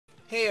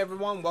Hey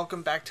everyone,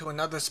 welcome back to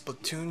another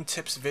Splatoon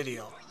tips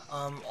video.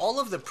 All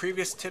of the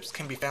previous tips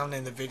can be found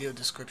in the video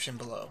description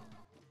below.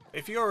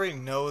 If you already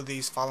know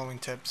these following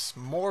tips,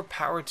 more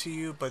power to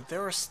you, but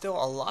there are still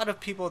a lot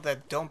of people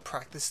that don't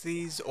practice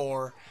these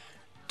or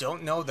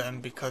don't know them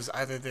because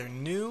either they're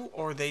new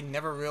or they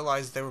never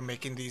realized they were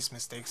making these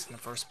mistakes in the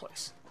first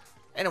place.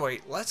 Anyway,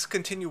 let's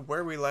continue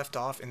where we left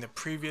off in the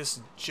previous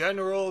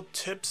general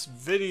tips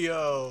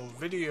video.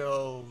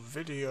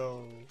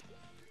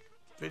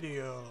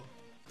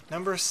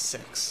 Number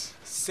 6.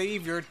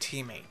 Save your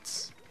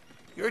teammates.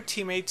 Your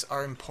teammates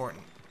are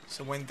important,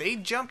 so when they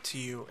jump to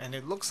you and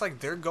it looks like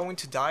they're going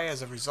to die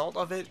as a result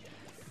of it,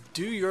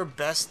 do your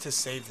best to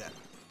save them.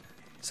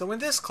 So in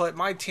this clip,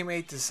 my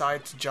teammate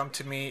decided to jump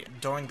to me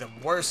during the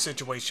worst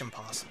situation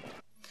possible.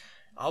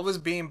 I was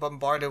being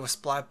bombarded with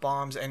splat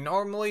bombs and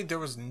normally there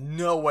was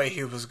no way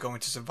he was going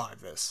to survive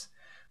this.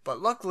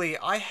 But luckily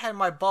I had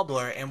my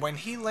bubbler, and when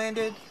he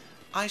landed,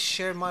 I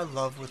shared my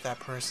love with that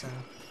person.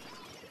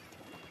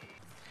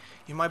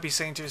 You might be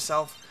saying to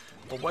yourself,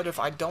 but what if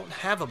I don't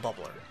have a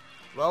bubbler?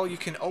 Well, you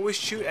can always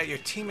shoot at your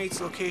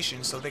teammate's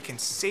location so they can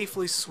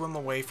safely swim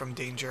away from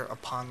danger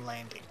upon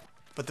landing.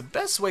 But the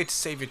best way to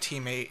save your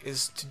teammate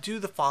is to do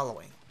the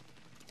following.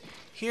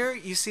 Here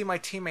you see my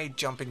teammate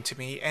jumping to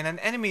me, and an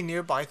enemy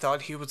nearby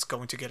thought he was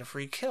going to get a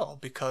free kill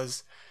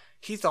because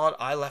he thought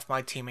I left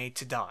my teammate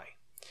to die.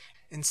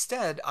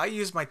 Instead, I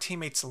used my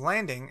teammate's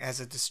landing as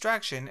a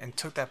distraction and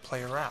took that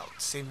player out,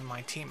 saving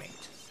my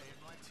teammate.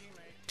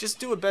 Just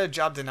do a better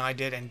job than I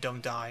did and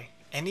don't die.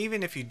 And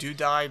even if you do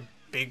die,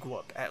 big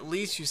whoop. At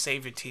least you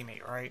saved your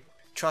teammate, right?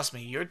 Trust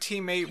me, your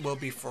teammate will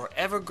be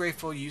forever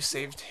grateful you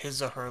saved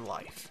his or her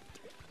life.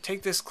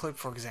 Take this clip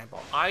for example.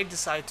 I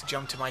decided to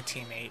jump to my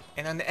teammate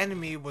and an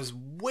enemy was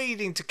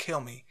waiting to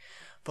kill me.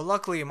 But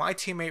luckily my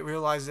teammate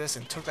realized this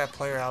and took that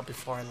player out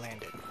before I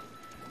landed.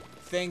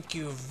 Thank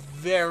you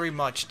very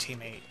much,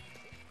 teammate.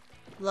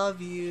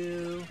 Love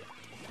you.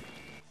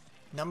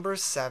 Number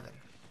 7.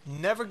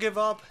 Never give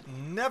up,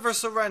 never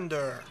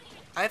surrender.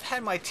 I've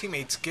had my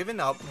teammates given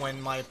up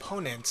when my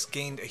opponents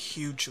gained a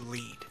huge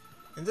lead.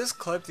 In this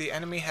clip, the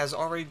enemy has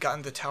already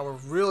gotten the tower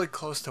really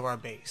close to our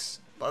base,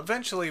 but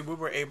eventually we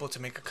were able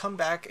to make a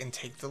comeback and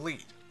take the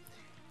lead.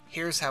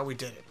 Here's how we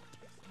did it.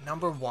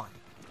 Number 1.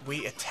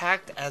 We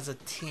attacked as a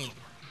team.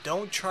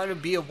 Don't try to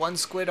be a one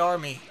squid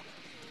army.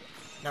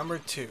 Number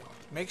 2.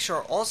 Make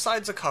sure all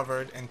sides are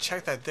covered and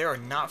check that they are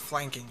not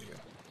flanking you.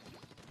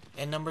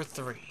 And number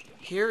 3.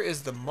 Here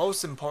is the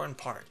most important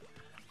part.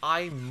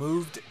 I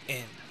moved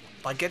in.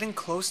 By getting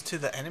close to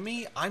the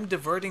enemy, I'm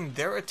diverting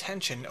their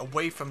attention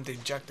away from the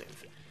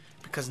objective,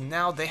 because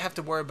now they have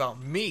to worry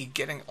about me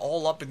getting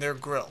all up in their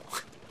grill.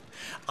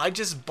 I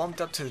just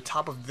bumped up to the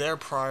top of their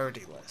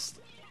priority list.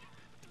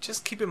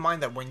 Just keep in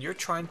mind that when you're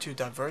trying to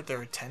divert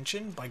their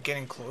attention by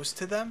getting close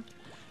to them,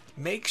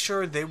 make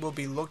sure they will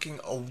be looking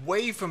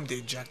away from the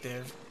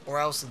objective, or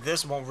else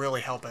this won't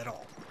really help at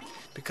all.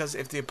 Because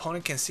if the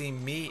opponent can see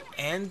me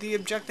and the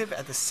objective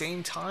at the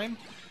same time,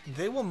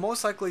 they will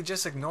most likely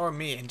just ignore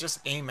me and just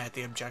aim at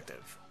the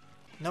objective.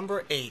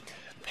 Number 8.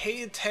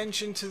 Pay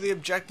attention to the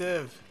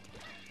objective.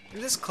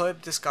 In this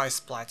clip, this guy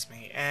splats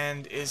me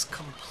and is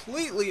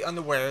completely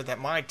unaware that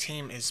my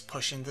team is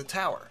pushing the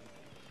tower.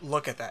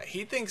 Look at that.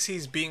 He thinks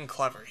he's being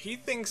clever. He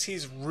thinks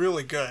he's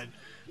really good,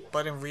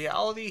 but in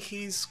reality,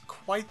 he's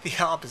quite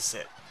the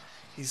opposite.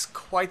 He's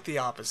quite the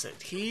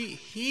opposite. He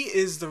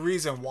is the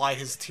reason why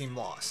his team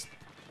lost.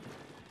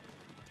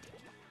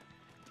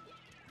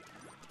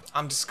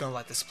 I'm just gonna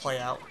let this play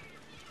out.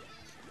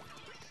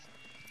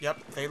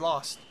 Yep, they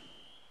lost.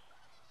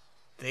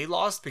 They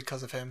lost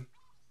because of him.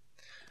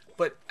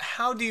 But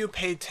how do you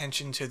pay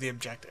attention to the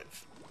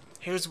objective?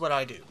 Here's what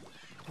I do.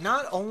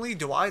 Not only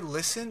do I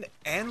listen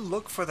and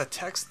look for the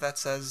text that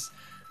says,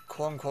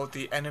 quote unquote,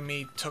 the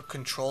enemy took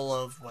control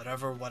of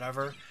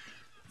whatever.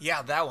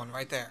 Yeah, that one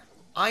right there.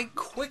 I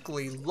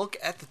quickly look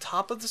at the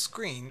top of the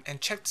screen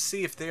and check to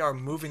see if they are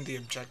moving the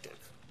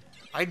objective.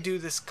 I do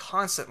this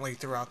constantly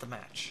throughout the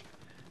match.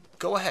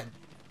 Go ahead,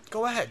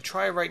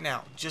 try it right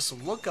now. Just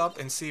look up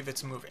and see if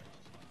it's moving.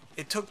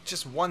 It took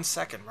just 1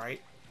 second,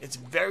 right? It's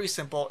very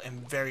simple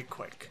and very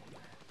quick.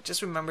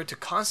 Just remember to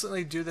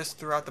constantly do this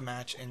throughout the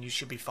match and you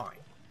should be fine.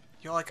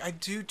 You're like, I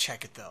do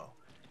check it though.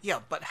 Yeah,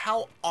 but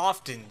how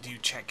often do you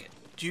check it?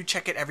 Do you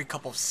check it every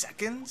couple of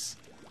seconds?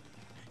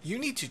 You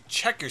need to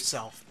check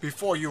yourself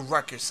before you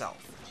wreck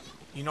yourself.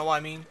 You know what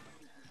I mean?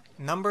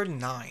 Number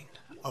 9.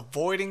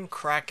 Avoiding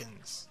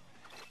Krakens.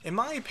 In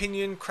my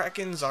opinion,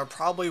 Krakens are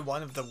probably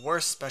one of the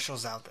worst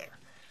specials out there.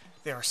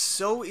 They are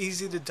so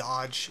easy to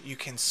dodge. You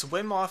can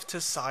swim off to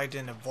the side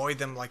and avoid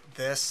them like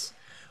this,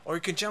 or you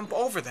can jump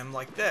over them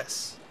like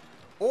this,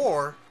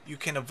 or you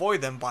can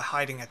avoid them by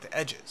hiding at the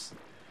edges.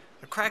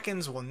 The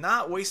Krakens will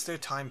not waste their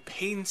time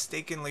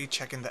painstakingly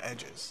checking the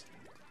edges.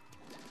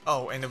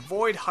 Oh, and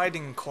avoid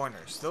hiding in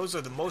corners. Those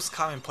are the most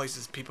common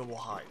places people will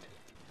hide.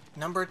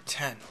 Number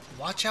 10.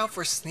 Watch out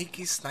for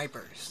sneaky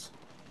snipers.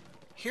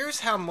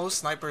 Here's how most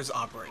snipers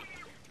operate.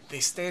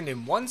 They stand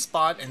in one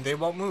spot and they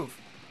won't move.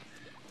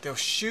 They'll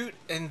shoot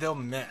and they'll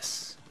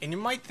miss. And you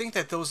might think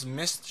that those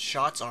missed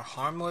shots are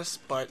harmless,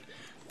 but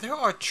there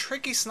are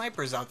tricky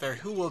snipers out there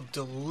who will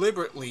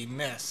deliberately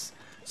miss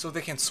so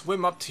they can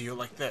swim up to you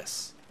like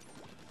this.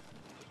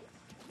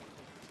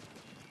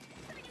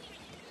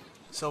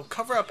 So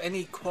cover up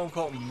any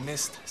quote-unquote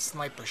missed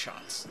sniper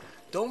shots.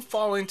 Don't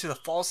fall into the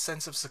false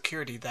sense of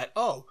security that,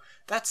 oh,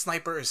 that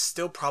sniper is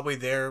still probably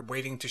there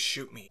waiting to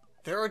shoot me.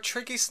 There are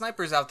tricky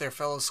snipers out there,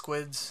 fellow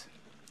squids.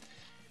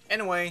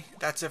 Anyway,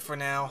 that's it for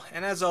now,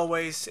 and as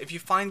always, if you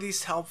find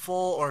these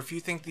helpful, or if you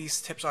think these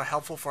tips are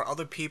helpful for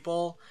other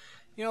people,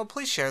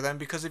 please share them,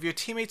 because if your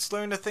teammates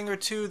learn a thing or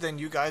two, then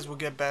you guys will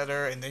get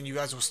better, and then you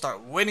guys will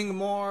start winning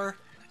more.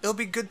 It'll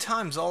be good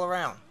times all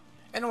around.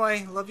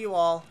 Anyway, love you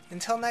all.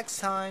 Until next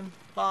time,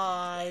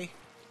 bye.